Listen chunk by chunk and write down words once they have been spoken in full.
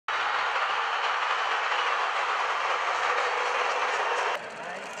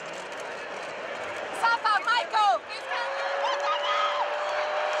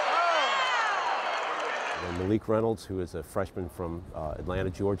Malik Reynolds, who is a freshman from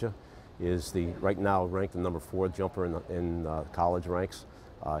Atlanta, Georgia, is right now ranked the #4 jumper in college ranks.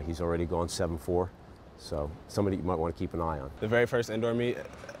 He's already gone 7.4, so somebody you might want to keep an eye on. The very first indoor meet,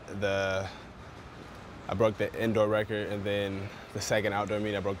 I broke the indoor record, and then the second outdoor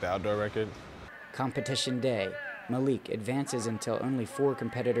meet, I broke the outdoor record. Competition day. Malik advances until only 4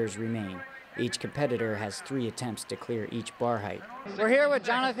 competitors remain. Each competitor has 3 attempts to clear each bar height. We're here with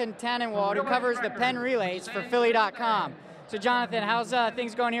Jonathan Tannenwald, who covers the Penn Relays for Philly.com. So Jonathan, how's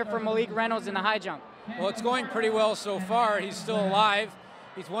things going here for Malik Reynolds in the high jump? Well, it's going pretty well so far. He's still alive.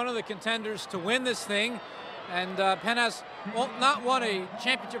 He's one of the contenders to win this thing. And Penn has not won a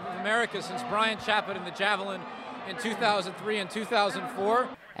championship of America since Brian Chaput in the javelin in 2003 and 2004.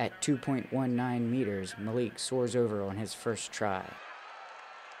 At 2.19 meters, Malik soars over on his first try.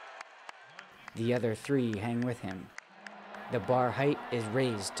 The other 3 hang with him. The bar height is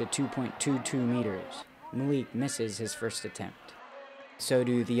raised to 2.22 meters. Malik misses his first attempt. So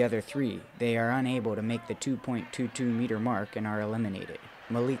do the other 3. They are unable to make the 2.22 meter mark and are eliminated.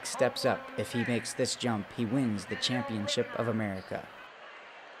 Malik steps up. If he makes this jump, he wins the Championship of America.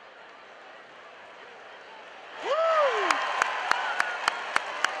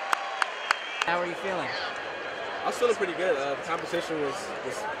 How are you feeling? I was feeling pretty good. The competition was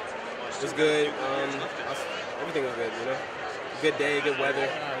good. Everything was good, you know. Good day, good weather.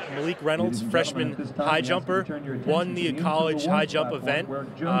 Malik Reynolds, freshman high jumper, won the college high jump event.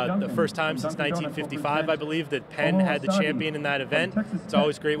 The first time since 1955, I believe, that Penn had the champion in that event. It's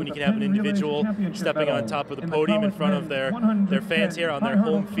always great when you can have an individual stepping on top of the podium in front of their fans here on their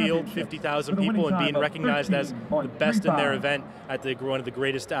home field, 50,000 people, and being recognized as the best in their event at one of the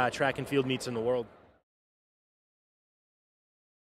greatest track and field meets in the world.